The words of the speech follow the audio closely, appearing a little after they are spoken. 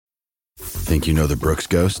Think you know the Brooks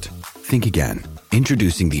Ghost? Think again.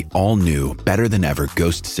 Introducing the all-new, better-than-ever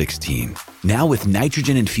Ghost 16. Now with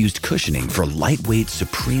nitrogen-infused cushioning for lightweight,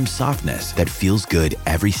 supreme softness that feels good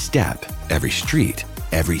every step, every street,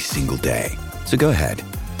 every single day. So go ahead,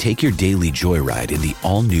 take your daily joyride in the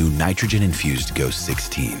all-new nitrogen-infused Ghost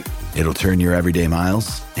 16. It'll turn your everyday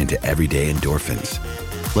miles into everyday endorphins.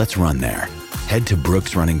 Let's run there. Head to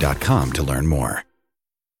brooksrunning.com to learn more.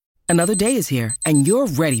 Another day is here, and you're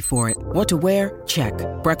ready for it. What to wear? Check.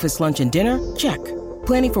 Breakfast, lunch, and dinner? Check.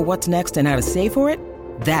 Planning for what's next and how to save for it?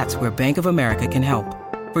 That's where Bank of America can help.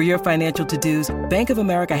 For your financial to-dos, Bank of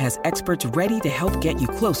America has experts ready to help get you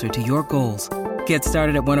closer to your goals. Get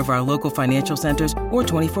started at one of our local financial centers or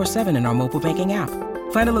 24/7 in our mobile banking app.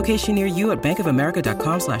 Find a location near you at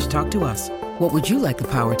bankofamerica.com/talktous. What would you like the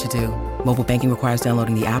power to do? Mobile banking requires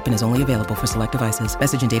downloading the app and is only available for select devices.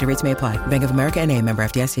 Message and data rates may apply. Bank of America N.A., member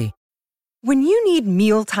FDIC. When you need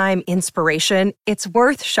mealtime inspiration, it's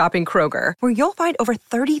worth shopping Kroger, where you'll find over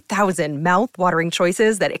 30,000 mouth-watering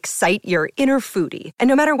choices that excite your inner foodie. And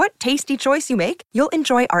no matter what tasty choice you make, you'll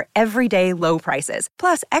enjoy our everyday low prices,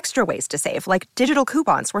 plus extra ways to save, like digital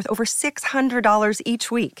coupons worth over $600 each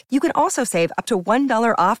week. You can also save up to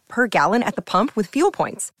 $1 off per gallon at the pump with fuel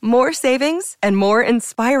points. More savings and more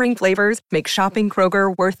inspiring flavors make shopping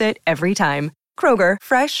Kroger worth it every time. Kroger,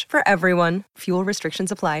 fresh for everyone. Fuel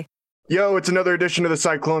restrictions apply. Yo, it's another edition of the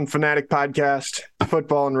Cyclone Fanatic Podcast,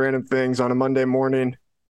 football and random things on a Monday morning.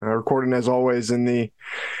 Recording as always in the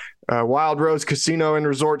Wild Rose Casino and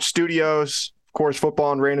Resort Studios. Of course,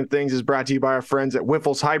 football and random things is brought to you by our friends at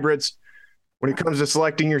Wyffels Hybrids. When it comes to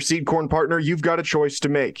selecting your seed corn partner, you've got a choice to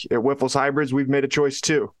make. At Wyffels Hybrids, we've made a choice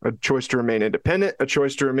too. A choice to remain independent, a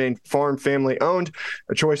choice to remain farm family owned,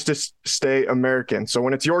 a choice to stay American. So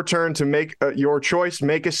when it's your turn to make your choice,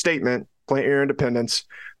 make a statement, plant your independence.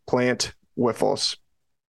 Plant Wyffels.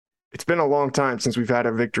 It's been a long time since we've had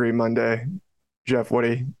a Victory Monday. Jeff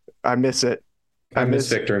Woody, I miss it. I miss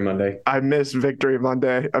Victory Monday. I miss Victory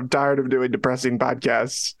Monday. I'm tired of doing depressing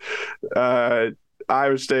podcasts.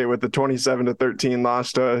 Iowa State with the 27-13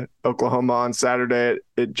 loss to Oklahoma on Saturday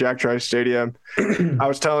at Jack Trice Stadium. I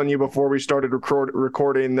was telling you before we started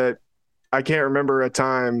recording that I can't remember a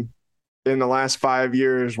time in the last 5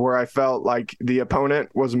 years where I felt like the opponent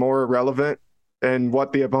was more irrelevant and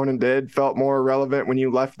what the opponent did felt more irrelevant when you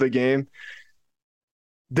left the game.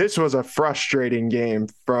 This was a frustrating game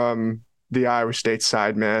from the Iowa State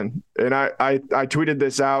side, man. And I tweeted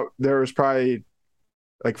this out. There was probably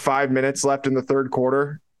like 5 minutes left in the third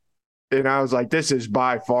quarter. And I was like, this is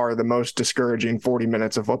by far the most discouraging 40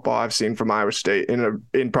 minutes of football I've seen from Iowa State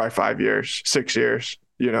in probably 5 years, 6 years,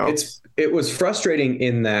 you know. It was frustrating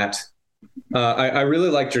in that I really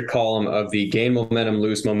liked your column of the gain momentum,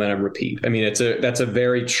 lose momentum, repeat. I mean, that's a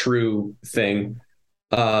very true thing.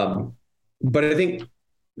 But I think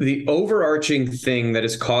the overarching thing that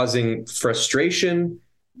is causing frustration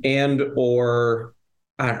or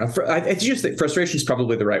I don't know, I just think frustration is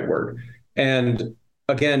probably the right word. And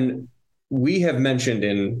again, we have mentioned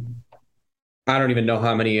in, I don't even know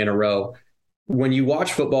how many in a row, when you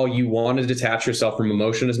watch football, you want to detach yourself from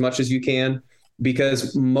emotion as much as you can.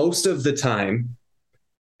 Because most of the time,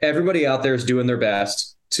 everybody out there is doing their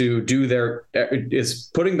best to is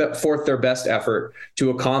putting forth their best effort to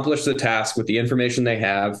accomplish the task with the information they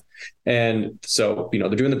have. And so, they're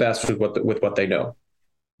doing the best with what they know.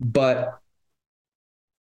 But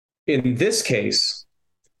in this case,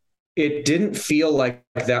 it didn't feel like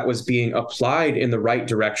that was being applied in the right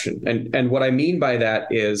direction. And what I mean by that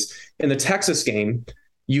is in the Texas game,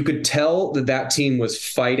 you could tell that team was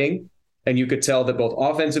fighting. And you could tell that both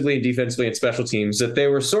offensively and defensively and special teams, that they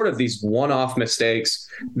were sort of these one-off mistakes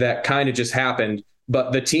that kind of just happened,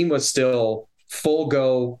 but the team was still full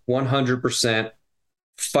go, 100%,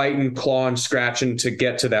 fighting, clawing, scratching to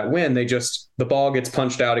get to that win. The ball gets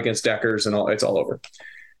punched out against Deckers and it's all over.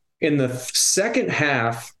 In the second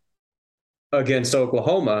half against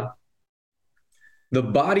Oklahoma, the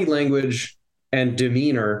body language and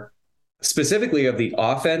demeanor, specifically of the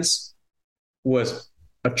offense, was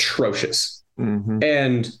atrocious. Mm-hmm.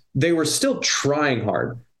 And they were still trying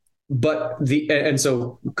hard, but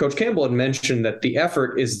so Coach Campbell had mentioned that the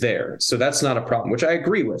effort is there. So that's not a problem, which I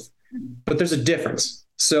agree with, but there's a difference.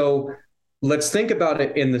 So let's think about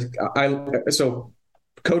it so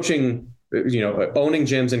coaching, owning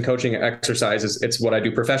gyms and coaching exercises, it's what I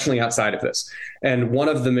do professionally outside of this. And one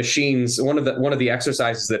of the machines, one of the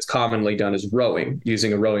exercises that's commonly done is rowing,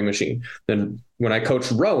 using a rowing machine. Then when I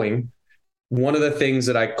coach rowing, one of the things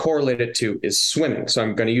that I correlate it to is swimming. So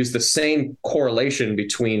I'm going to use the same correlation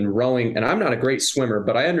between rowing, and I'm not a great swimmer,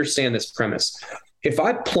 but I understand this premise. If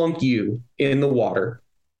I plunk you in the water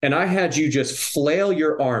and I had you just flail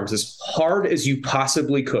your arms as hard as you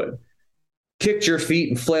possibly could, kicked your feet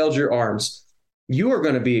and flailed your arms, you are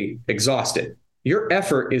going to be exhausted. Your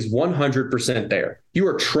effort is 100% there. You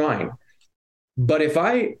are trying. But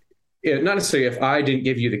not necessarily if I didn't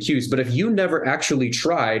give you the cues, but if you never actually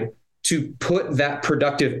tried to put that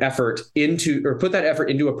productive effort into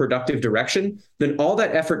a productive direction, then all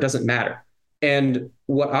that effort doesn't matter. And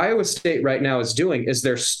what Iowa State right now is doing is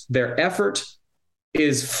their effort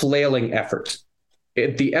is flailing effort.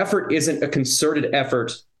 The effort isn't a concerted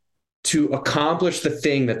effort to accomplish the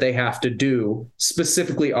thing that they have to do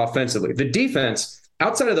specifically offensively. The defense,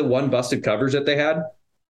 outside of the one busted coverage that they had,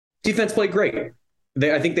 defense played great.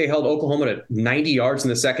 I think they held Oklahoma to 90 yards in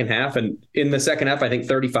the second half. And in the second half, I think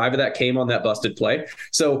 35 of that came on that busted play.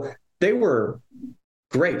 So they were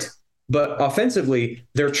great. But offensively,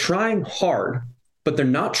 they're trying hard, but they're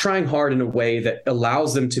not trying hard in a way that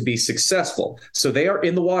allows them to be successful. So they are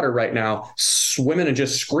in the water right now, swimming and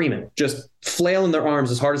just screaming, just flailing their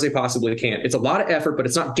arms as hard as they possibly can. It's a lot of effort, but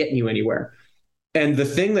it's not getting you anywhere. And the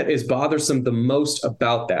thing that is bothersome the most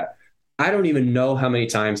about that, I don't even know how many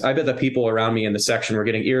times, I bet the people around me in the section were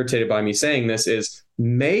getting irritated by me saying this, is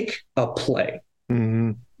make a play.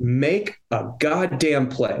 Mm-hmm. Make a goddamn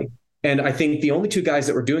play. And I think the only two guys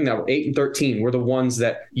that were doing that were 8 and 13 were the ones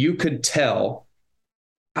that you could tell,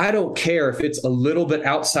 I don't care if it's a little bit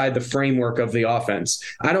outside the framework of the offense.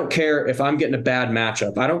 I don't care if I'm getting a bad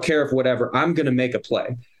matchup. I don't care if whatever, I'm going to make a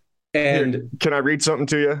play. And here, can I read something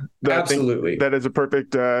to you? Absolutely. That is a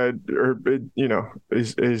perfect,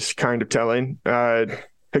 is kind of telling.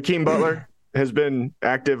 Hakeem Butler has been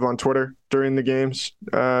active on Twitter during the games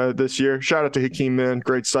this year. Shout out to Hakeem, man.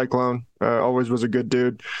 Great Cyclone. Always was a good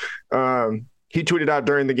dude. He tweeted out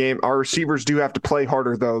during the game, our receivers do have to play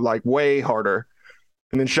harder, though, like way harder.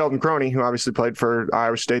 And then Sheldon Croney, who obviously played for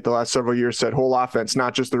Iowa State the last several years, said whole offense,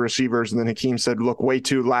 not just the receivers. And then Hakeem said, look, way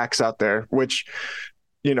too lax out there, which,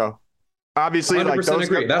 obviously, like those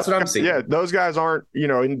agree. That's what I'm seeing. Yeah, those guys aren't,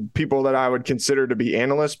 people that I would consider to be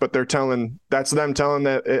analysts, but they're that's them telling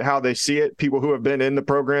how they see it. People who have been in the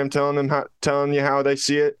program telling you how they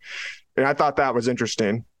see it. And I thought that was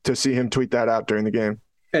interesting to see him tweet that out during the game.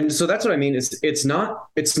 And so that's what I mean. It's not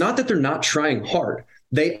that they're not trying hard.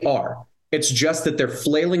 They are. It's just that they're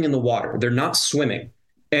flailing in the water. They're not swimming.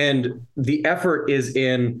 And the effort is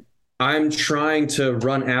in, I'm trying to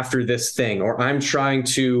run after this thing, or I'm trying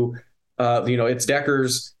to, it's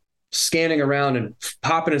Deckers scanning around and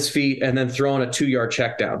popping his feet and then throwing a 2-yard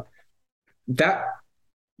check down. That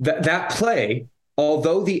play,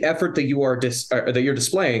 although the effort that you're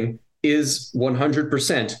displaying is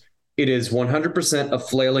 100%, it is 100% of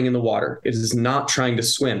flailing in the water. It is not trying to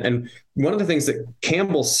swim. And one of the things that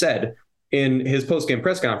Campbell said in his post-game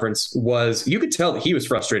press conference was, you could tell that he was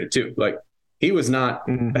frustrated too. Like, he was not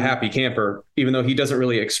a happy camper, even though he doesn't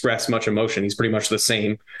really express much emotion. He's pretty much the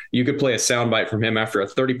same. You could play a soundbite from him after a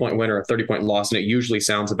 30-point win or a 30-point loss, and it usually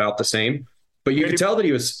sounds about the same. But you could tell that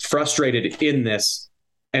he was frustrated in this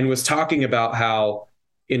and was talking about how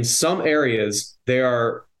in some areas they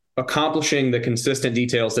are accomplishing the consistent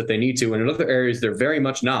details that they need to, and in other areas they're very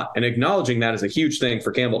much not. And acknowledging that is a huge thing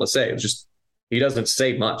for Campbell to say. It's just, he doesn't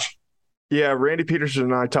say much. Yeah, Randy Peterson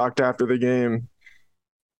and I talked after the game.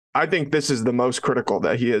 I think this is the most critical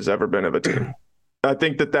that he has ever been of a team. I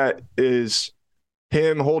think that is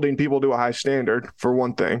him holding people to a high standard, for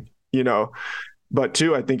one thing, but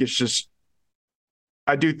two, I think it's just,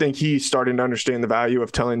 I do think he's starting to understand the value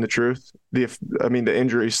of telling the truth. The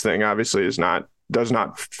injuries thing obviously does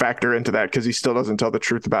not factor into that, because he still doesn't tell the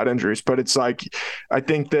truth about injuries. But it's like, I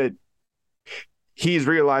think that he's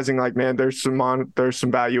realizing, like, man, there's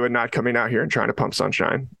some value in not coming out here and trying to pump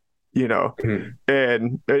sunshine,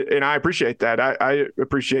 and I appreciate that. I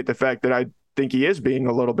appreciate the fact that I think he is being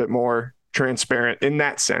a little bit more transparent in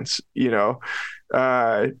that sense,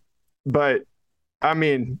 but I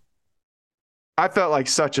mean, I felt like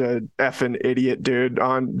such a effing idiot, dude,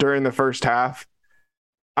 during the first half.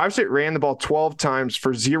 Iowa State ran the ball 12 times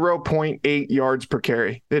for 0.8 yards per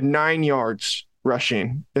carry. They had 9 yards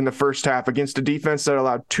rushing in the first half against a defense that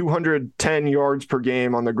allowed 210 yards per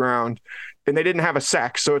game on the ground, and they didn't have a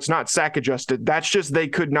sack, so it's not sack adjusted. That's just, they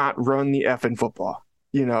could not run the effing football,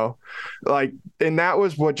 and that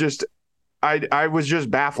was what just, I was just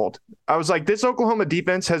baffled. I was like, this Oklahoma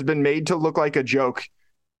defense has been made to look like a joke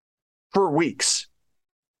for weeks,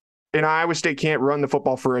 and Iowa State can't run the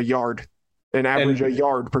football for a yard and average a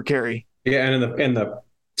yard per carry. Yeah, and in the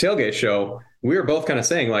tailgate show, we were both kind of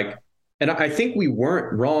saying, like, and I think we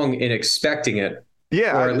weren't wrong in expecting it,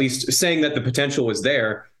 or at least saying that the potential was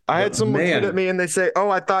there. I had someone tweet at me and they say, "Oh,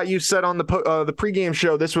 I thought you said on the pregame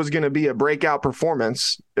show this was going to be a breakout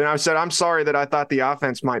performance." And I said, "I'm sorry that I thought the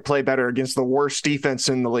offense might play better against the worst defense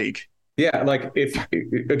in the league." Yeah, like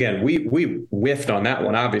again, we whiffed on that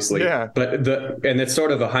one, obviously. Yeah. But it's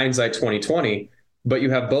sort of a hindsight 2020. But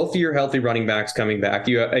you have both of your healthy running backs coming back.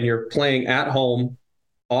 You're playing at home,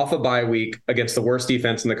 off a bye week against the worst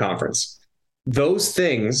defense in the conference. Those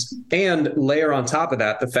things, and layer on top of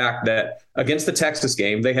that the fact that against the Texas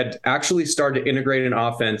game, they had actually started to integrate an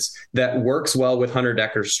offense that works well with Hunter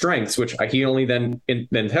Decker's strengths, which he only then in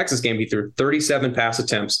the Texas game, he threw 37 pass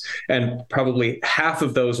attempts, and probably half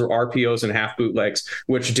of those were RPOs and half bootlegs,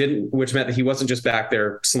 which meant that he wasn't just back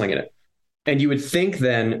there slinging it. And you would think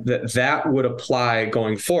then that would apply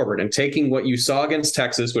going forward, and taking what you saw against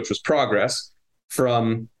Texas, which was progress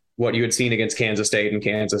from what you had seen against Kansas State and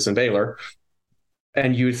Kansas and Baylor.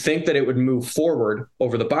 And you'd think that it would move forward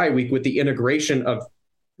over the bye week with the integration of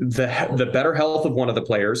the better health of one of the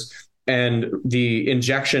players and the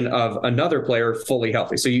injection of another player fully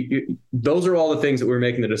healthy. So those are all the things that we were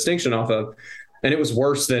making the distinction off of. And it was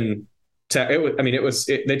worse than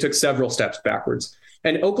they took several steps backwards.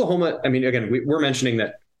 And Oklahoma, I mean, again, we're mentioning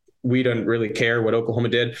that we don't really care what Oklahoma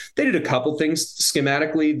did. They did a couple things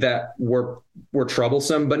schematically that were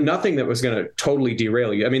troublesome, but nothing that was going to totally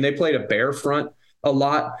derail you. I mean, they played a bear front a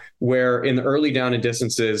lot, where in the early down and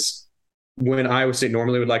distances, when Iowa State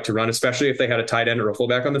normally would like to run, especially if they had a tight end or a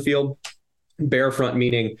fullback on the field, bear front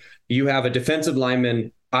meaning you have a defensive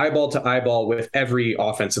lineman eyeball to eyeball with every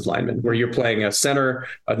offensive lineman, where you're playing a center,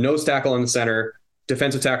 a nose tackle in the center,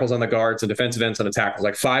 defensive tackles on the guards, and defensive ends on the tackles,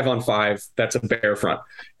 like 5-on-5. That's a bear front.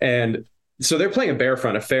 And so they're playing a bear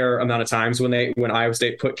front a fair amount of times when Iowa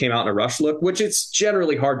State came out in a rush look, which it's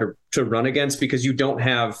generally hard to run against because you don't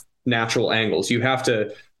have natural angles. You have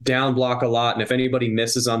to down block a lot. And if anybody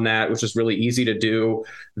misses on that, which is really easy to do,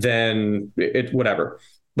 then whatever.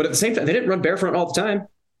 But at the same time, they didn't run bear front all the time,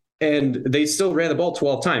 and they still ran the ball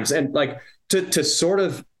 12 times. And like to sort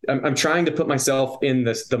of, I'm trying to put myself in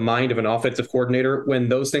the mind of an offensive coordinator when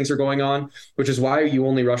those things are going on, which is why you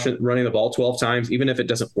only running the ball 12 times, even if it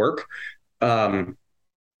doesn't work. And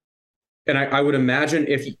I would imagine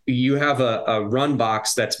if you have a run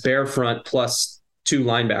box that's bear front plus 2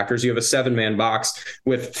 linebackers, you have a 7-man box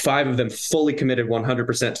with 5 of them fully committed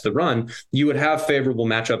 100% to the run, you would have favorable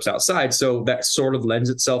matchups outside. So that sort of lends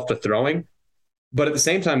itself to throwing. But at the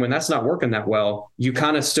same time, when that's not working that well, you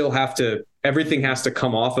kind of still have to, everything has to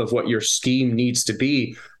come off of what your scheme needs to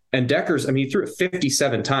be. And Deckers, I mean, he threw it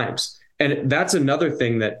 57 times. And that's another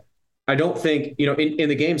thing that I don't think, in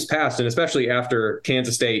the games past, and especially after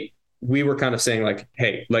Kansas State, we were kind of saying like,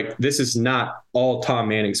 hey, like this is not all Tom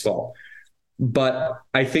Manning's fault. But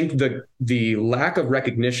I think the lack of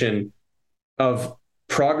recognition of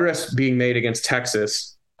progress being made against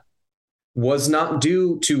Texas was not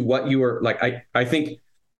due to what you were like. I think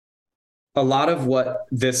a lot of what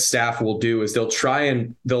this staff will do is they'll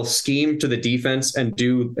scheme to the defense and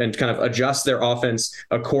kind of adjust their offense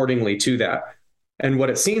accordingly to that. And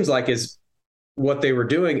what it seems like is what they were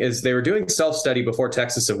doing is they were doing self-study before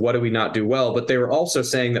Texas of what do we not do well, but they were also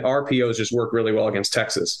saying that RPOs just work really well against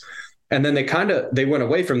Texas. And then they went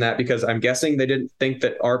away from that because I'm guessing they didn't think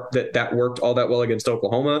that that worked all that well against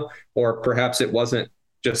Oklahoma, or perhaps it wasn't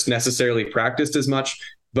just necessarily practiced as much.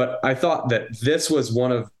 But I thought that this was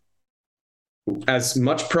one of as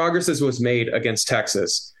much progress as was made against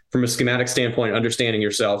Texas from a schematic standpoint, understanding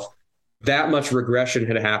yourself, that much regression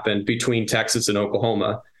had happened between Texas and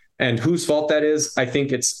Oklahoma. And whose fault that is, I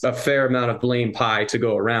think it's a fair amount of blame pie to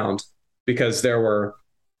go around, because there were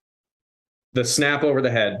the snap over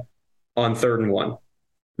the head on 3rd and 1.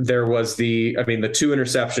 There was the 2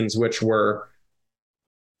 interceptions, which were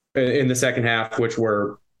in the second half, which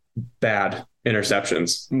were bad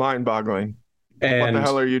interceptions. Mind-boggling. And what the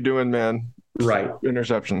hell are you doing, man? Right.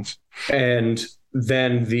 Interceptions. And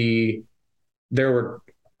then there were,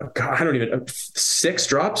 I don't even, 6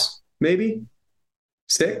 drops, maybe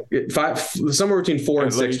 6, 5, somewhere between 4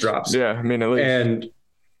 and 6 drops. Yeah. I mean, at least.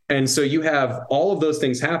 And so you have all of those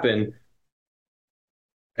things happen.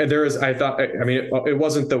 And it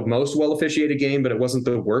wasn't the most well officiated game, but it wasn't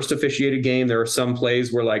the worst officiated game. There were some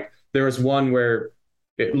plays where there was one where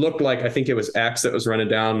it looked like, I think it was X that was running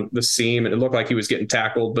down the seam, and it looked like he was getting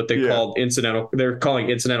tackled, but they're calling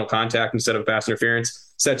incidental contact instead of pass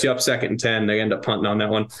interference. Sets you up 2nd and 10. They end up punting on that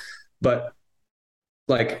one. But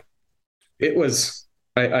it was,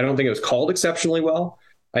 I don't think it was called exceptionally well.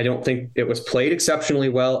 I don't think it was played exceptionally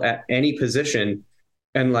well at any position.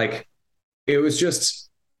 And it was just,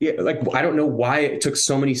 I don't know why it took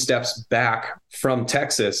so many steps back from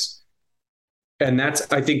Texas. And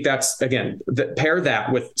I think that's, again, pair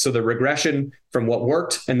that with, so the regression from what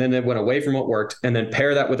worked and then it went away from what worked, and then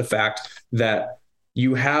pair that with the fact that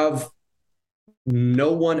you have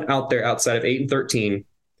no one out there outside of 8 and 13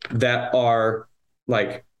 that are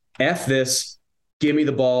like, F this, give me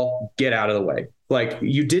the ball, get out of the way. Like,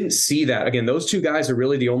 you didn't see that. Again, those two guys are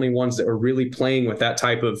really the only ones that are really playing with that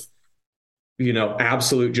type of,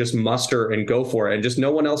 absolute just muster and go for it. And just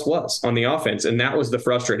no one else was on the offense. And that was the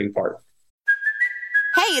frustrating part.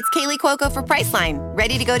 Hey, it's Kaylee Cuoco for Priceline.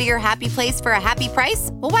 Ready to go to your happy place for a happy price?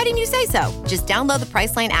 Well, why didn't you say so? Just download the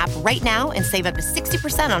Priceline app right now and save up to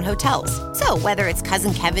 60% on hotels. So whether it's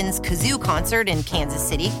Cousin Kevin's Kazoo Concert in Kansas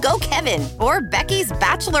City, go Kevin, or Becky's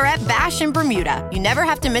Bachelorette Bash in Bermuda, you never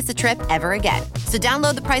have to miss a trip ever again. So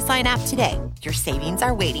download the Priceline app today. Your savings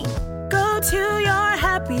are waiting. Go to your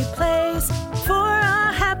happy place for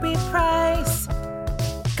a happy price.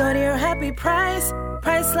 Go to your happy price,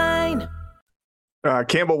 Priceline.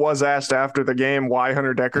 Campbell was asked after the game why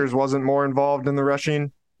Hunter Dekkers wasn't more involved in the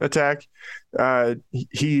rushing attack.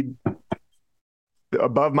 He,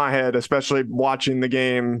 above my head, especially watching the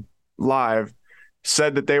game live,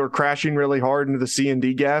 said that they were crashing really hard into the C and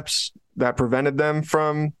D gaps that prevented them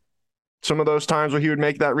from some of those times where he would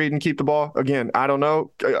make that read and keep the ball. Again, I don't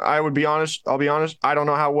know. I'll be honest. I don't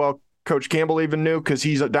know how well Coach Campbell even knew, because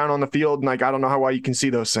he's down on the field, and I don't know how well you can see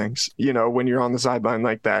those things, when you're on the sideline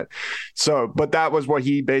like that. So, but that was what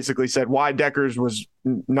he basically said, why Dekkers was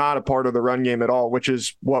not a part of the run game at all, which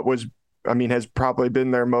is what has probably been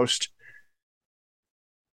their most,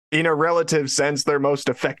 in a relative sense, their most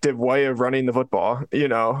effective way of running the football.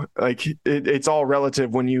 It's all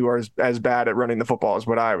relative when you are as bad at running the football as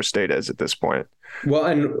what Iowa State is at this point. Well,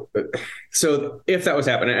 and so if that was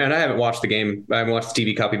happening, and I haven't watched the game, I haven't watched the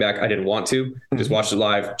TV copy back. I didn't want to. Just watch it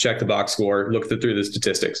live, check the box score, look through the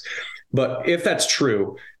statistics. But if that's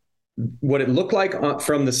true, what it looked like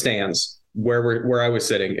from the stands where I was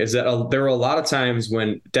sitting is that there were a lot of times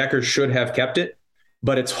when Dekkers should have kept it,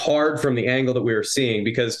 but it's hard from the angle that we were seeing,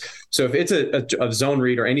 because so if it's a zone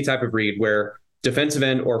read or any type of read where defensive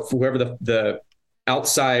end or whoever the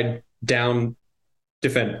outside down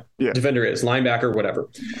defender is, linebacker, whatever,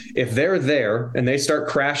 if they're there and they start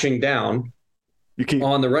crashing down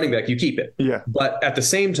on the running back, you keep it. Yeah. But at the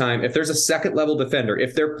same time, if there's a second level defender,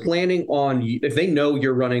 if they're planning on, if they know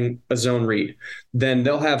you're running a zone read, then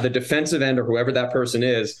they'll have the defensive end or whoever that person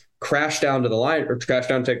is crash down to the line or crash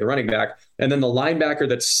down to take the running back. And then the linebacker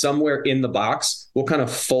that's somewhere in the box will kind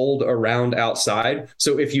of fold around outside.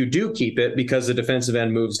 So if you do keep it because the defensive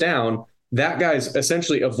end moves down, that guy's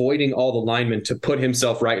essentially avoiding all the linemen to put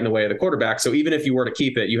himself right in the way of the quarterback. So even if you were to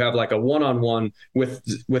keep it, you have like a one-on-one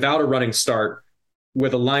without a running start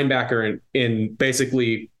with a linebacker in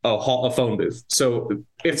basically a phone booth. So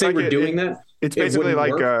if they were doing that, it's basically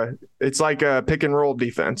it's like a pick and roll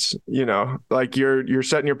defense, like you're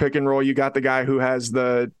setting your pick and roll. You got the guy who has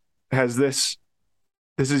this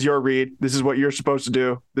is your read. This is what you're supposed to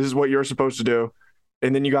do. This is what you're supposed to do.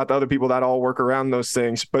 And then you got the other people that all work around those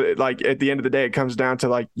things. But at the end of the day, it comes down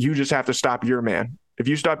to you just have to stop your man. If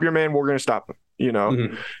you stop your man, we're going to stop him,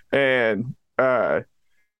 Mm-hmm. And,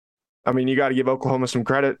 you got to give Oklahoma some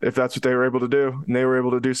credit if that's what they were able to do. And they were able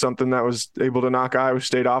to do something that was able to knock Iowa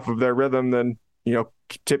State off of their rhythm, then,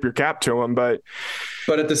 tip your cap to them. But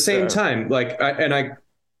at the same time,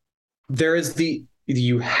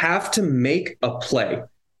 you have to make a play.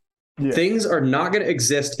 Yeah. Things are not going to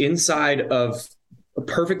exist inside of a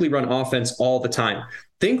perfectly run offense all the time.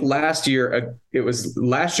 Think last year, it was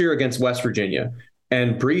last year against West Virginia,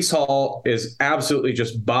 and Breece Hall is absolutely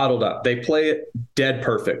just bottled up. They play it dead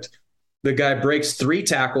perfect. The guy breaks 3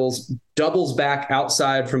 tackles, doubles back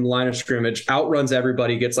outside from the line of scrimmage, outruns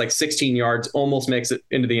everybody, gets like 16 yards, almost makes it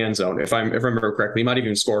into the end zone. If I remember correctly, he might have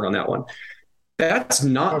even scored on that one. That's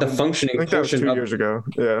not the functioning portion. That was 2 years ago.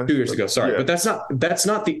 Yeah. 2 years ago. Sorry. Yeah. But that's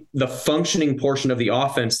not the functioning portion of the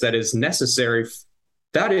offense that is necessary.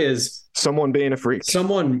 That is someone being a freak.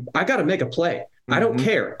 I got to make a play. I don't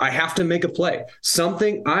care. I have to make a play.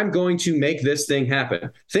 I'm going to make this thing happen.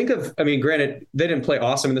 Think of, granted, they didn't play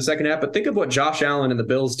awesome in the second half, but think of what Josh Allen and the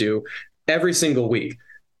Bills do every single week.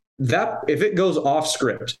 That if it goes off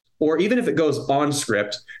script, or even if it goes on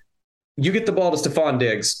script, you get the ball to Stephon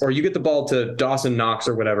Diggs, or you get the ball to Dawson Knox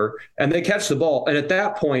or whatever, and they catch the ball. And at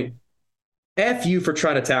that point, F you for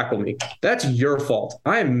trying to tackle me. That's your fault.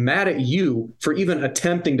 I am mad at you for even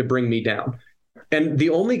attempting to bring me down. And the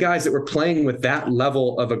only guys that were playing with that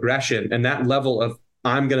level of aggression and that level of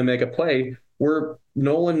I'm going to make a play were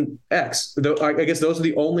Nolan X. I guess those are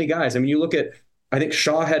the only guys. You look at I think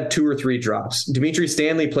Shaw had 2 or 3 drops. Dimitri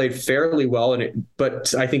Stanley played fairly well,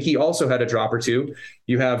 but I think he also had a drop or 2.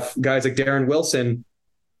 You have guys like Darren Wilson,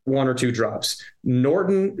 1 or 2 drops.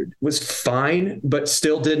 Norton was fine, but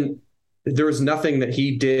still didn't. There was nothing that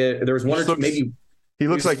he did. There was 1 or 2, maybe. He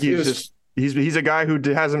looks like he's a guy who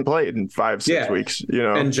hasn't played in 5-6 weeks, you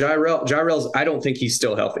know. And Jirel's, I don't think he's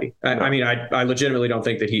still healthy. I mean, I legitimately don't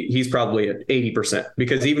think that he's probably at 80%,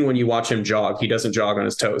 because even when you watch him jog, he doesn't jog on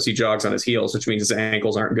his toes. He jogs on his heels, which means his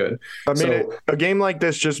ankles aren't good. I mean, a game like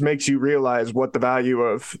this just makes you realize what the value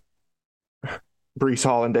of Breece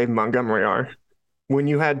Hall and David Montgomery are. When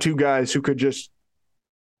you had 2 guys who could just,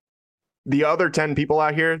 the other 10 people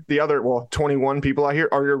out here, 21 people out here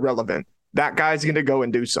are irrelevant. That guy's going to go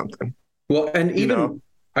and do something. Well, and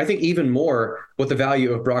I think even more what the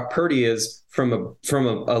value of Brock Purdy is from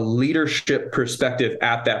a leadership perspective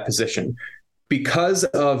at that position, because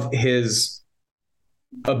of his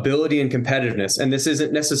ability and competitiveness. And this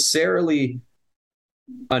isn't necessarily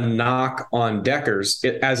a knock on Deckers,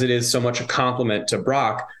 as it is so much a compliment to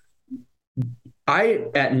Brock. I,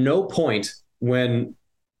 at no point when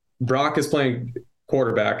Brock is playing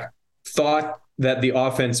quarterback, thought that the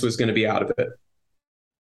offense was going to be out of it.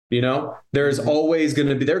 You know, there's always going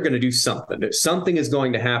to be, they're going to do something. Something is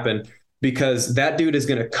going to happen, because that dude is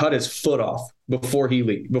going to cut his foot off before he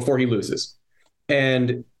loses.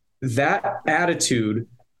 And that attitude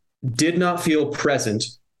did not feel present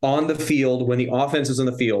on the field when the offense was on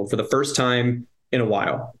the field for the first time in a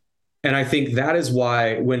while. And I think that is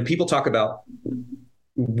why when people talk about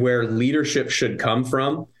where leadership should come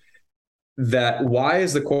from, that why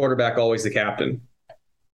is the quarterback always the captain?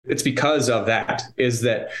 It's because of that, is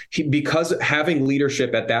that because having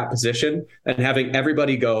leadership at that position and having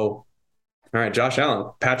everybody go, all right, Josh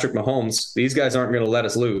Allen, Patrick Mahomes, these guys aren't going to let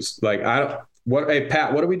us lose. Like, hey,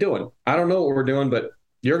 Pat, what are we doing? I don't know what we're doing, but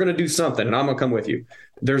you're going to do something and I'm going to come with you.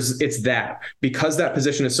 It's that, because that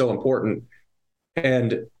position is so important.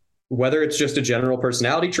 And whether it's just a general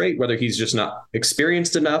personality trait, whether he's just not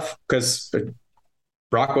experienced enough, because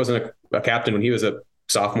Brock wasn't a captain when he was a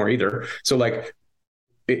sophomore either. So like,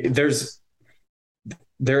 there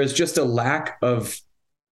is just a lack of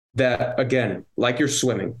that. Again, like you're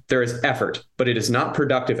swimming, there is effort, but it is not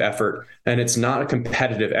productive effort, and it's not a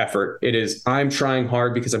competitive effort. It is, I'm trying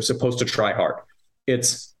hard because I'm supposed to try hard.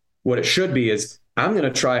 It's what it should be is, I'm going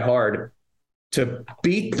to try hard to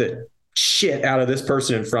beat the shit out of this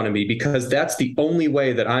person in front of me, because that's the only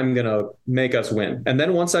way that I'm going to make us win. And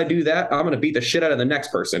then once I do that, I'm going to beat the shit out of the next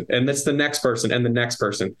person, and that's the next person and the next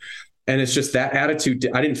person. And it's just that attitude.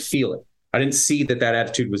 I didn't feel it. I didn't see that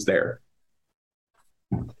attitude was there.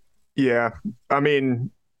 Yeah. I mean,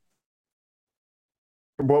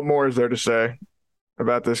 what more is there to say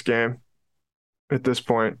about this game at this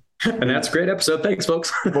point? And that's a great episode. Thanks,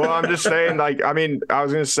 folks. Well, I'm just saying, like, I mean, I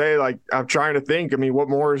was going to say, like, I'm trying to think. I mean, what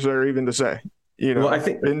more is there even to say? You know, well, I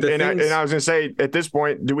think and I was going to say, at this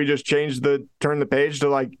point, do we just turn the page to,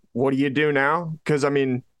 like, what do you do now? Because, I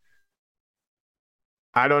mean,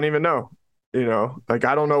 I don't even know, you know, like,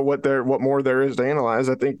 I don't know what more there is to analyze.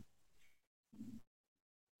 I think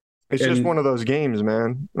it's just one of those games,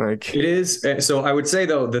 man. Like, it is. So I would say,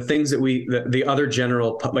 though, the things that the other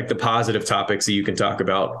general, like the positive topics that you can talk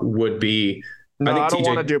about would be. No, I don't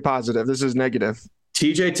want to do positive. This is negative.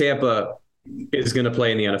 TJ Tampa is going to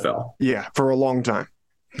play in the NFL. Yeah, for a long time.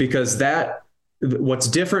 Because what's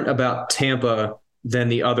different about Tampa than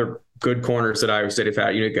the other good corners that Iowa State have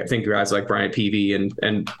had, you know, I think guys like Brian Peavy and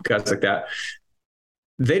guys like that,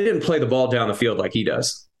 they didn't play the ball down the field like he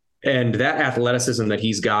does. And that athleticism that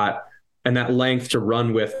he's got and that length to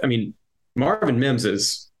run with, I mean, Marvin Mims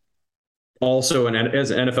is also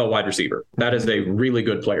as an NFL wide receiver. That is a really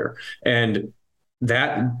good player. And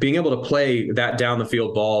that being able to play that down the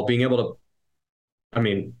field ball, being able to, I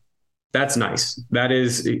mean, that's nice.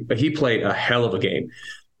 He played a hell of a game.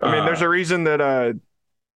 I mean, there's a reason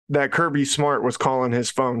that Kirby Smart was calling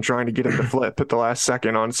his phone trying to get him to flip at the last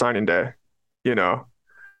second on signing day. You know,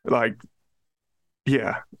 like,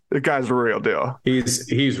 yeah, the guy's a real deal.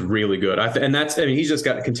 He's really good. He's just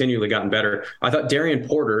continually gotten better. I thought Darian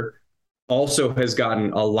Porter also has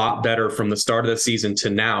gotten a lot better from the start of the season to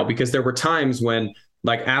now, because there were times when,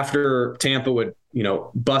 like, after Tampa would, you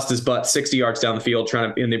know, bust his butt 60 yards down the field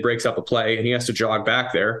and they breaks up a play and he has to jog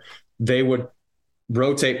back there, they would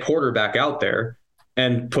rotate Porter back out there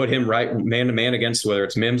and put him right man to man against whether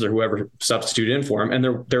it's Mims or whoever substituted in for him.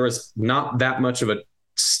 And there was not that much of a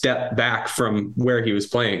step back from where he was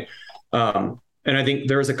playing. And I think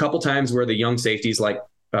there was a couple times where the young safeties like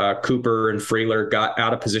Cooper and Freeler got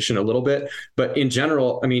out of position a little bit, but in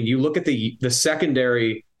general, I mean, you look at the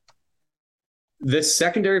secondary this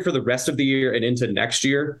secondary for the rest of the year and into next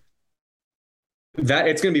year, that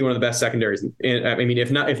it's going to be one of the best secondaries. I mean,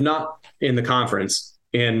 if not in the conference,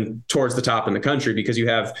 and towards the top in the country, because you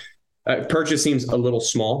have Purchase seems a little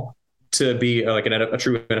small to be like a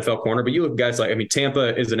true NFL corner, but you look at guys like, I mean,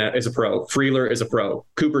 Tampa is a pro, Freeler is a pro,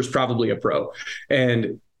 Cooper's probably a pro,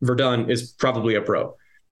 and Verdun is probably a pro.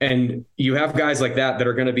 And you have guys like that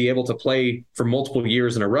are going to be able to play for multiple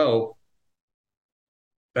years in a row.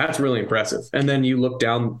 That's really impressive. And then you look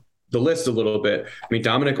down the list a little bit. I mean,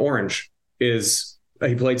 Dominic Orange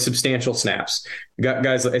he played substantial snaps. Got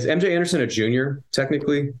guys, is MJ Anderson a junior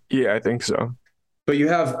technically? Yeah, I think so. But you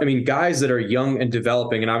have, I mean, guys that are young and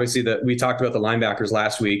developing, and obviously that we talked about the linebackers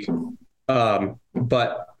last week.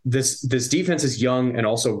 But this defense is young and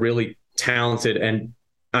also really talented. And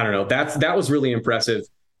I don't know, that was really impressive.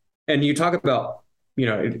 And you talk about, you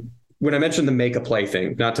know, when I mentioned the make a play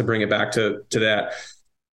thing, not to bring it back to that,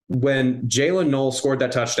 when Jalen Knoll scored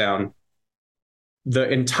that touchdown, the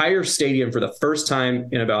entire stadium for the first time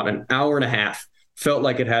in about an hour and a half felt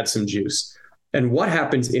like it had some juice. And what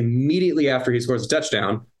happens immediately after he scores a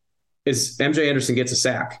touchdown is MJ Anderson gets a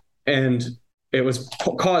sack. And it was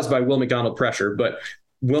caused by Will McDonald pressure, but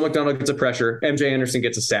Will McDonald gets a pressure, MJ Anderson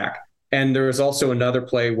gets a sack. And there was also another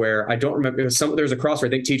play where I don't remember, there was a cross where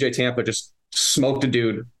I think TJ Tampa just smoked a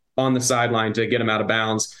dude on the sideline to get him out of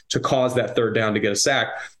bounds to cause that third down to get a sack.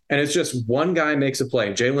 And it's just one guy makes a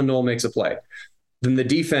play. Jalen Knoll makes a play. Then the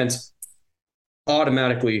defense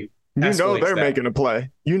automatically they're making a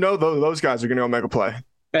play. You know those guys are going to go make a play.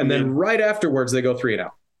 And then right afterwards, they go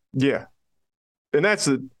 3-and-out. Yeah. And that's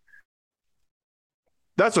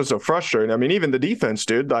what's so frustrating. I mean, even the defense,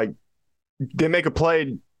 dude, like they make a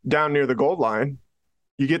play down near the goal line.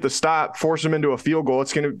 You get the stop, force them into a field goal.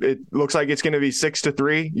 It looks like it's going to be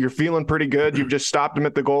 6-3. You're feeling pretty good. You've just stopped them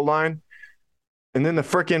at the goal line. And then the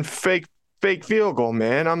freaking fake field goal,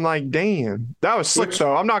 man. I'm like, damn, that was slick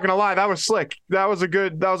though. I'm not going to lie. That was slick. That was a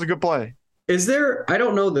good play. Is there, I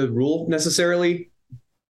don't know the rule necessarily,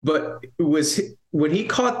 but when he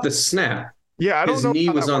caught the snap, I don't his know knee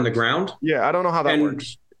was on the ground. Yeah. I don't know how that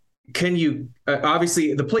works. Can you,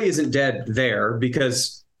 obviously the play isn't dead there,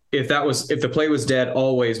 because if the play was dead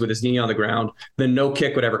always with his knee on the ground, then no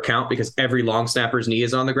kick would ever count because every long snapper's knee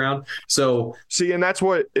is on the ground. So see, and that's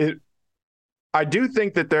what I do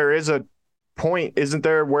think that there is a point, isn't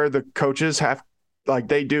there, where the coaches have, like,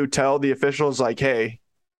 they do tell the officials, like, hey,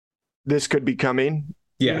 this could be coming.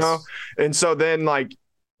 Yes. You know? And so then, like,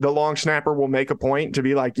 the long snapper will make a point to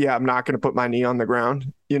be like, yeah, I'm not going to put my knee on the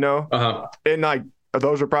ground, you know? Uh-huh. And, like,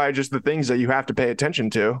 those are probably just the things that you have to pay attention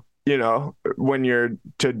to, you know, when you're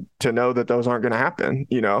to know that those aren't going to happen,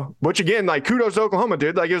 you know, which again, like, kudos to Oklahoma,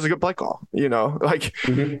 dude. Like, it was a good play call, you know, like,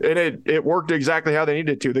 and it worked exactly how they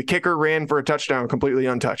needed to. The kicker ran for a touchdown completely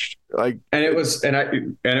untouched. Like, that's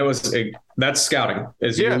scouting.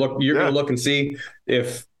 You're going to look and see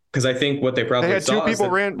because I think what they probably had two people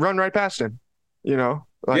run right past him, you know?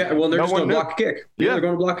 Like, they're just going to block a kick. Yeah, they're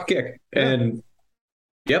going to block a kick. And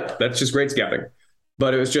that's just great scouting.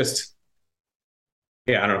 But it was just,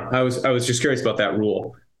 I don't know. I was just curious about that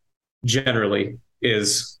rule. Generally,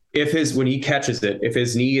 is when he catches it, if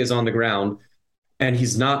his knee is on the ground and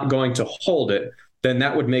he's not going to hold it, then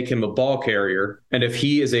that would make him a ball carrier. And if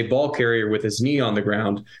he is a ball carrier with his knee on the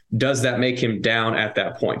ground, does that make him down at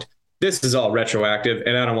that point? This is all retroactive,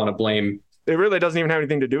 and I don't want to blame. It really doesn't even have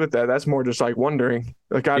anything to do with that. That's more just like wondering.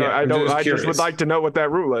 Like, I just would like to know what that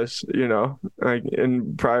rule is, you know, like,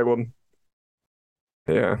 and probably will.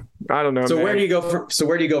 Yeah, I don't know. So man. where do you go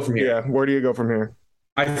from here? Yeah, where do you go from here?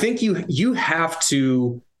 I think you have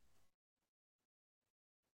to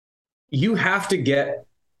get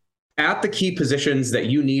at the key positions that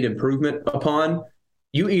you need improvement upon.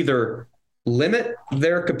 You either limit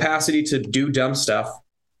their capacity to do dumb stuff,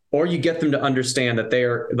 or you get them to understand that they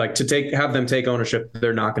are like have them take ownership.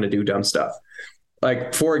 They're not going to do dumb stuff.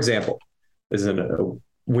 Like, for example, this isn't a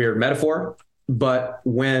weird metaphor, but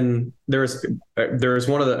when there's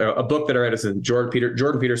one of a book that I read is Jordan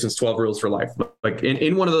Peterson's 12 Rules for Life. Like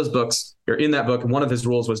in one of those books, or in that book, one of his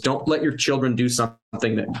rules was don't let your children do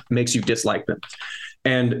something that makes you dislike them.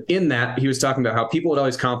 And in that, he was talking about how people would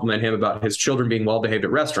always compliment him about his children being well-behaved at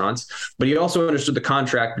restaurants, but he also understood the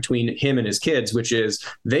contract between him and his kids, which is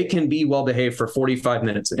they can be well-behaved for 45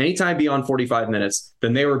 minutes. Anytime beyond 45 minutes,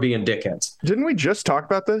 then they were being dickheads. Didn't we just talk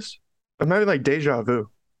about this? It might be like deja vu.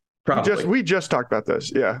 Probably. We just talked about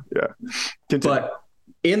this. Yeah. Continue. But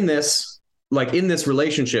in this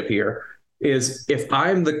relationship here is, if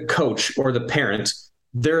I'm the coach or the parent,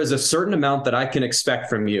 there is a certain amount that I can expect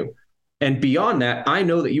from you. And beyond that, I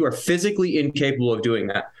know that you are physically incapable of doing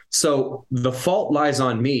that. So the fault lies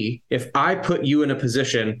on me if I put you in a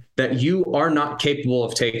position that you are not capable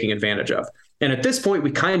of taking advantage of. And at this point,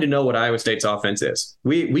 we kind of know what Iowa State's offense is.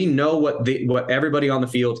 We know what everybody on the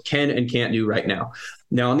field can and can't do right now.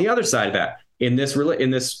 Now, on the other side of that, in this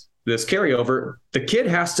carryover, the kid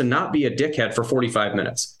has to not be a dickhead for 45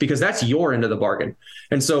 minutes because that's your end of the bargain.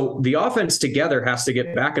 And so the offense together has to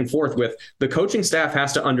get back and forth with the coaching staff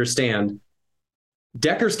has to understand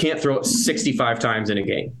Dekkers can't throw it 65 times in a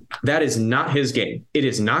game. That is not his game. It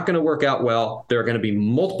is not going to work out well. There are going to be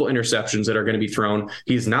multiple interceptions that are going to be thrown.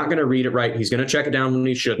 He's not going to read it right. He's going to check it down when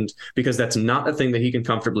he shouldn't, because that's not a thing that he can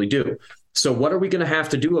comfortably do. So what are we going to have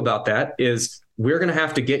to do about that is we're going to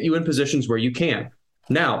have to get you in positions where you can.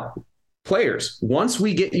 Now, players, once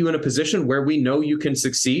we get you in a position where we know you can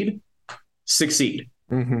succeed.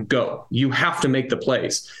 Mm-hmm. Go. You have to make the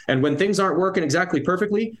plays. And when things aren't working exactly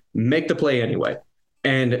perfectly, make the play anyway.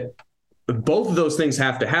 And both of those things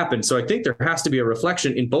have to happen. So I think there has to be a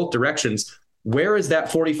reflection in both directions. Where is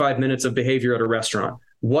that 45 minutes of behavior at a restaurant?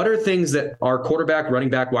 What are things that our quarterback, running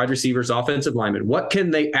back, wide receivers, offensive linemen, what can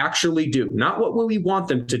they actually do? Not what we want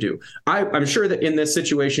them to do. I'm sure that in this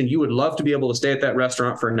situation, you would love to be able to stay at that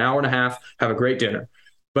restaurant for an hour and a half, have a great dinner,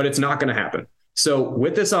 but it's not going to happen. So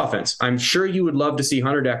with this offense, I'm sure you would love to see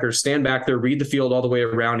Hunter Dekkers stand back there, read the field all the way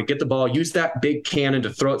around and get the ball, use that big cannon to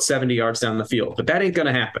throw it 70 yards down the field. But that ain't going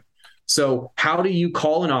to happen. So how do you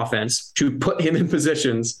call an offense to put him in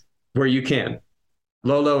positions where you can?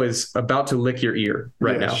 Lolo is about to lick your ear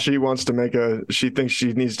right now. She thinks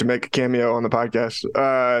she needs to make a cameo on the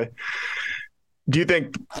podcast. Do you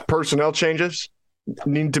think personnel changes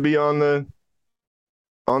need to be on the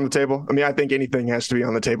table? I mean, I think anything has to be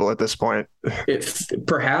on the table at this point.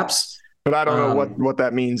 Perhaps, but I don't know what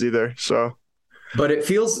that means either. So, but it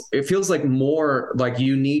feels like more like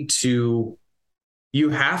you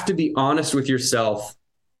have to be honest with yourself,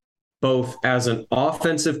 both as an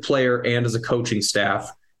offensive player and as a coaching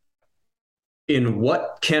staff, in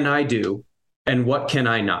what can I do and what can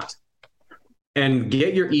I not, and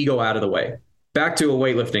get your ego out of the way. Back to a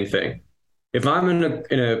weightlifting thing. If I'm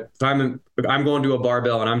I'm going to a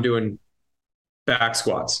barbell and I'm doing back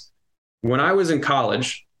squats. When I was in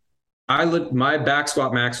college, my back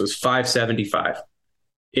squat max was 575.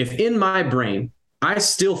 If in my brain, I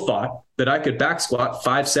still thought that I could back squat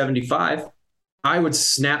 575, I would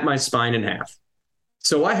snap my spine in half.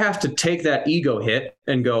 So I have to take that ego hit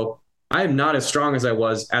and go, I am not as strong as I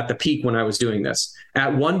was at the peak when I was doing this.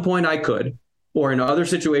 At one point I could, or in other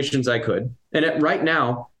situations I could. And right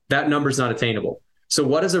now, that number's not attainable. So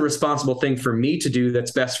what is a responsible thing for me to do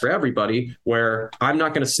that's best for everybody, where I'm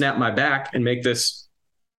not going to snap my back and make this,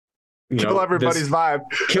 kill everybody's vibe.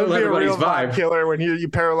 Kill everybody's vibe killer when you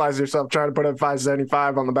paralyze yourself trying to put up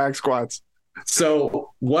 575 on the back squats.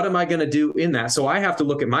 So what am I going to do in that? So I have to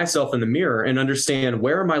look at myself in the mirror and understand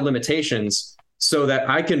where are my limitations so that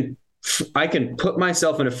I can put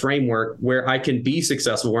myself in a framework where I can be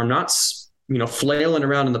successful, where I'm not flailing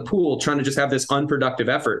around in the pool trying to just have this unproductive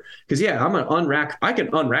effort. Because I can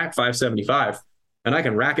unrack 575 and I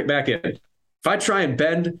can rack it back in. If I try and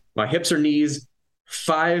bend my hips or knees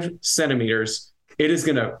 5 centimeters, it is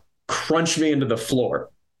going to crunch me into the floor.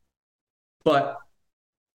 But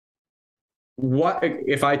what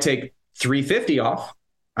if I take 350 off?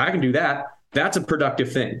 I can do that. That's a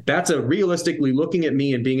productive thing. That's a realistically looking at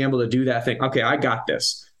me and being able to do that thing. Okay, I got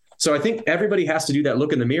this. So I think everybody has to do that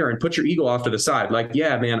look in the mirror and put your ego off to the side. Like,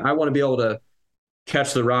 yeah, man, I want to be able to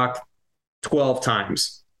catch the rock 12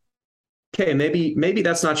 times. Okay, maybe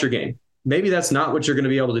that's not your game. Maybe that's not what you're going to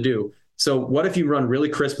be able to do. So what if you run really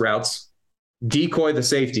crisp routes, decoy the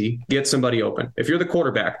safety, get somebody open? If you're the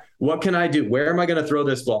quarterback, what can I do? Where am I going to throw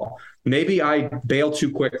this ball? Maybe I bail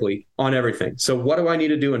too quickly on everything. So what do I need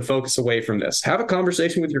to do and focus away from this? Have a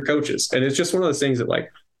conversation with your coaches. And it's just one of those things that,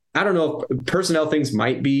 like, I don't know if personnel things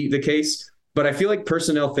might be the case, but I feel like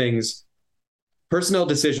personnel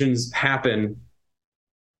decisions happen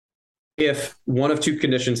if one of two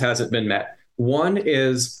conditions hasn't been met. One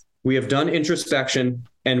is we have done introspection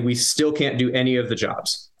and we still can't do any of the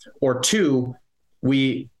jobs. Or two,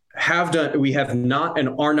 we have not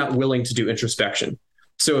and are not willing to do introspection.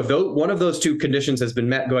 So if one of those two conditions has been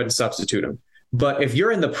met, go ahead and substitute them. But if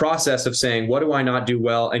you're in the process of saying, what do I not do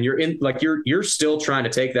well? And you're still trying to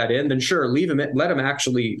take that in, then sure, leave him, let him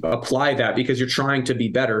actually apply that because you're trying to be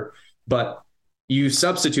better. But you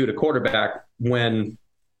substitute a quarterback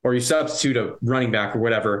or you substitute a running back or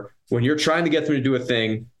whatever, when you're trying to get them to do a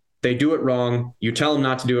thing, they do it wrong. You tell them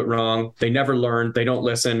not to do it wrong. They never learn. They don't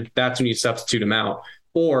listen. That's when you substitute them out.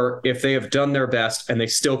 Or if they have done their best and they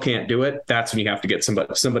still can't do it, that's when you have to get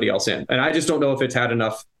somebody else in. And I just don't know if it's had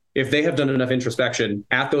enough if they have done enough introspection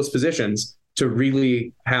at those positions to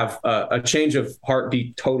really have a change of heart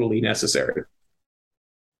be totally necessary.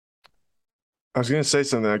 I was going to say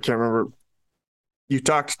something. I can't remember. You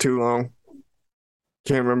talked too long.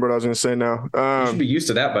 Can't remember what I was going to say now. You should be used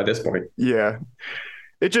to that by this point. Yeah.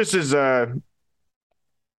 It just is,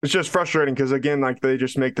 it's just frustrating because, again, like they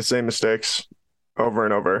just make the same mistakes over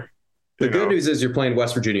and over. The good news is you're playing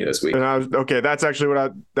West Virginia this week. And okay, that's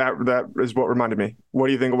actually that is what reminded me. What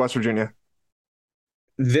do you think of West Virginia?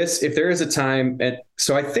 If there is a time,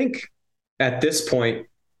 so I think at this point,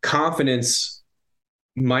 confidence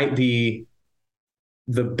might be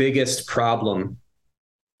the biggest problem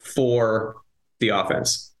for the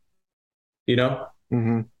offense,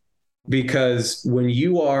 Mm-hmm. Because when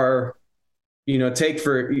you are, take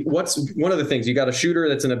for what's one of the things, you got a shooter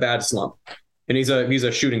that's in a bad slump and he's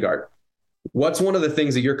a shooting guard. What's one of the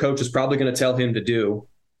things that your coach is probably going to tell him to do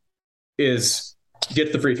is get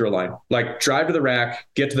to the free throw line, like drive to the rack,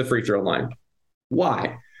 get to the free throw line.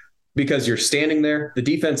 Why? Because you're standing there. The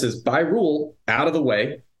defense is by rule out of the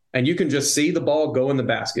way and you can just see the ball go in the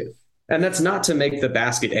basket. And that's not to make the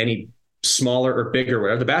basket any smaller or bigger, or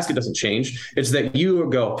whatever. The basket doesn't change. It's that you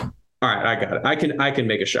go, all right, I got it. I can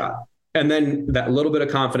make a shot. And then that little bit of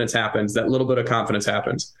confidence happens. And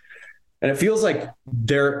it feels like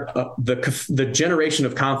the generation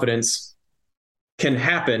of confidence can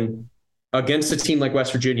happen against a team like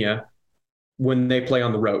West Virginia when they play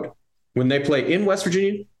on the road. When they play in West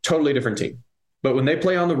Virginia, totally different team. But when they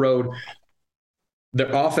play on the road,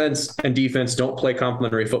 their offense and defense don't play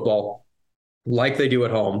complementary football like they do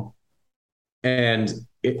at home. And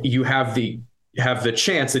you have the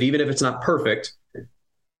chance that even if it's not perfect,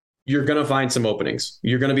 you're going to find some openings.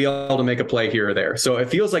 You're going to be able to make a play here or there. So it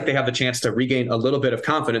feels like they have the chance to regain a little bit of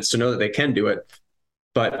confidence to know that they can do it.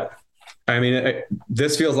 But I mean,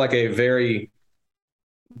 this feels like a very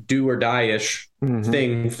do or die-ish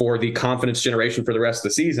thing for the confidence generation for the rest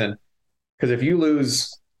of the season. Because if you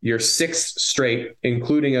lose your sixth straight,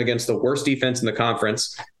 including against the worst defense in the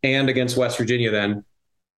conference and against West Virginia, then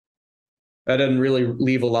that doesn't really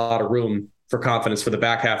leave a lot of room for confidence for the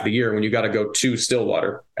back half of the year when you got to go to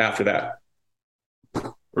Stillwater after that.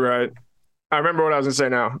 Right. I remember what I was going to say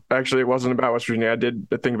now. Actually, it wasn't about West Virginia. I did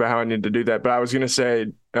think about how I needed to do that, but I was going to say,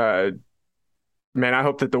 man, I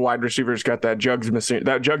hope that the wide receivers got that jugs machine.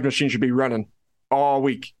 That jugs machine should be running all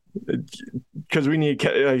week because we need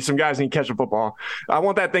some guys need to catch the football. I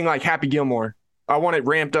want that thing like Happy Gilmore. I want it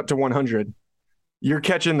ramped up to 100. You're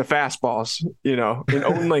catching the fastballs, and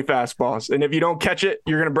only fastballs. And if you don't catch it,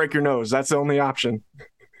 you're going to break your nose. That's the only option.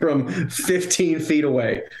 From 15 feet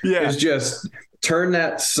away. Yeah. Is just turn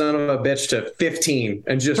that son of a bitch to 15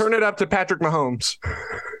 and just turn it up to Patrick Mahomes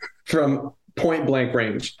from point blank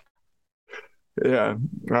range. Yeah.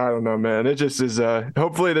 I don't know, man. It just is,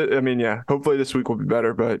 hopefully this week will be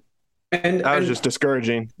better, but that was just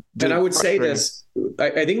discouraging. And I would say this,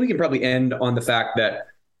 I think we can probably end on the fact that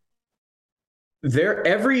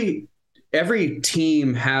every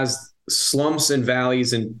team has slumps and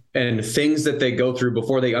valleys and things that they go through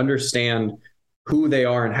before they understand who they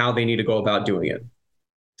are and how they need to go about doing it.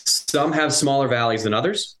 Some have smaller valleys than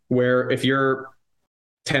others, where if you're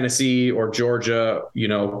Tennessee or Georgia,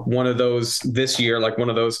 one of those this year, like one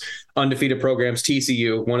of those undefeated programs,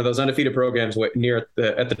 TCU, one of those undefeated programs near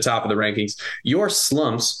at the top of the rankings, your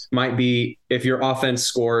slumps might be if your offense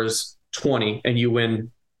scores 20 and you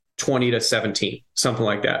win 20-17, something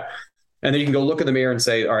like that. And then you can go look in the mirror and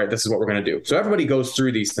say, all right, this is what we're going to do. So everybody goes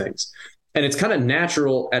through these things. And it's kind of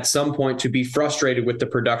natural at some point to be frustrated with the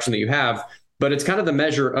production that you have, but it's kind of the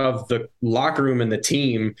measure of the locker room and the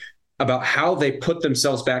team about how they put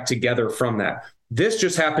themselves back together from that. This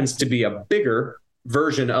just happens to be a bigger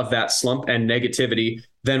version of that slump and negativity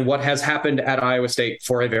than what has happened at Iowa State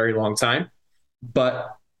for a very long time.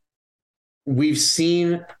 But we've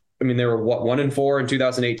seen, they were 1-4 in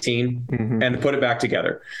 2018 and put it back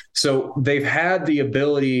together. So they've had the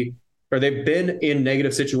ability, or they've been in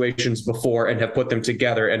negative situations before and have put them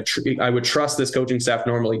together. And I would trust this coaching staff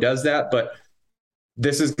normally does that, but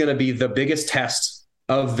this is going to be the biggest test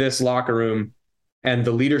of this locker room and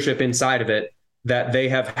the leadership inside of it that they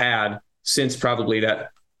have had since probably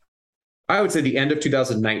that, I would say the end of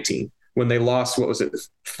 2019. When they lost, what was it,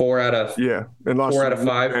 4 out of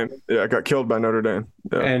 5? Yeah, got killed by Notre Dame.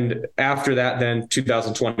 Yeah. And after that, then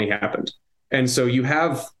 2020 happened. And so you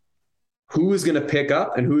have who is going to pick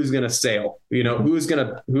up and who's going to sail. Who's going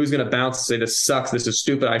to bounce and say, this sucks, this is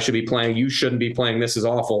stupid, I should be playing, you shouldn't be playing, this is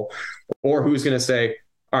awful. Or who's going to say,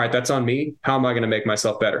 all right, that's on me. How am I going to make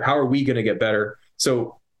myself better? How are we going to get better?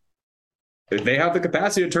 So they have the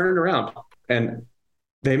capacity to turn it around, and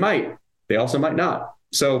they also might not.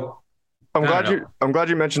 So I'm glad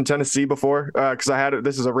you mentioned Tennessee before, because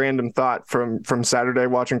this is a random thought from Saturday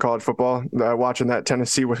watching college football, watching that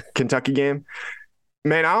Tennessee with Kentucky game.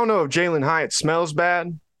 Man, I don't know if Jalen Hyatt smells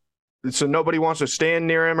bad, so nobody wants to stand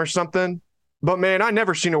near him or something. But man, I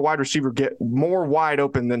never seen a wide receiver get more wide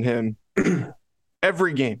open than him.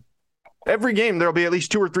 Every game, there'll be at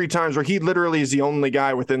least 2 or 3 times where he literally is the only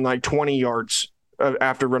guy within like 20 yards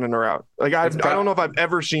after running a route. Like I don't know if I've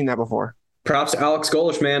ever seen that before. Props to Alex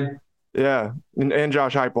Golesh, man. Yeah, and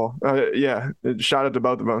Josh Heupel. Yeah, shout out to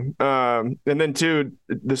both of them. And then too,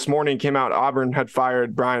 this morning came out Auburn had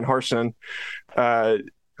fired Brian Harsin.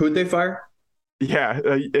 Who'd they fire? Yeah,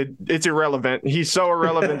 it's irrelevant. He's so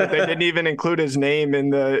irrelevant that they didn't even include his name in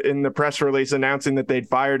the press release announcing that they'd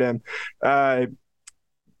fired him.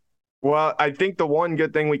 Well, I think the one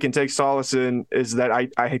good thing we can take solace in is that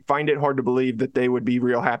I find it hard to believe that they would be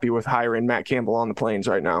real happy with hiring Matt Campbell on the Plains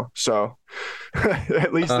right now. So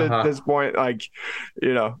at least at this point, like,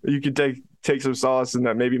 you could take some solace in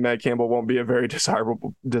that maybe Matt Campbell won't be a very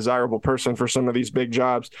desirable person for some of these big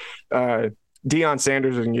jobs. Deion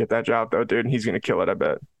Sanders is going to get that job though, dude. And he's going to kill it, I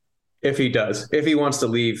bet. If he does, if he wants to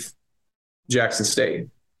leave Jackson State.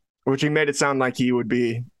 Which he made it sound like he would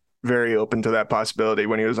be very open to that possibility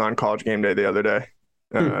when he was on College Game Day the other day.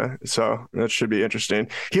 So that should be interesting.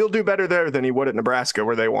 He'll do better there than he would at Nebraska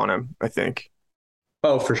where they want him, I think.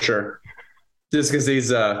 Oh, for sure. Just because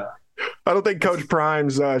he's I don't think Coach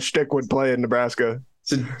Prime's shtick would play in Nebraska.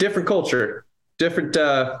 It's a different culture, different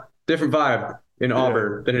vibe in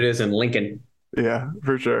Auburn than it is in Lincoln. Yeah,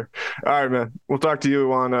 for sure. All right, man. We'll talk to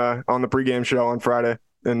you on the pregame show on Friday,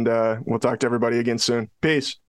 and we'll talk to everybody again soon. Peace.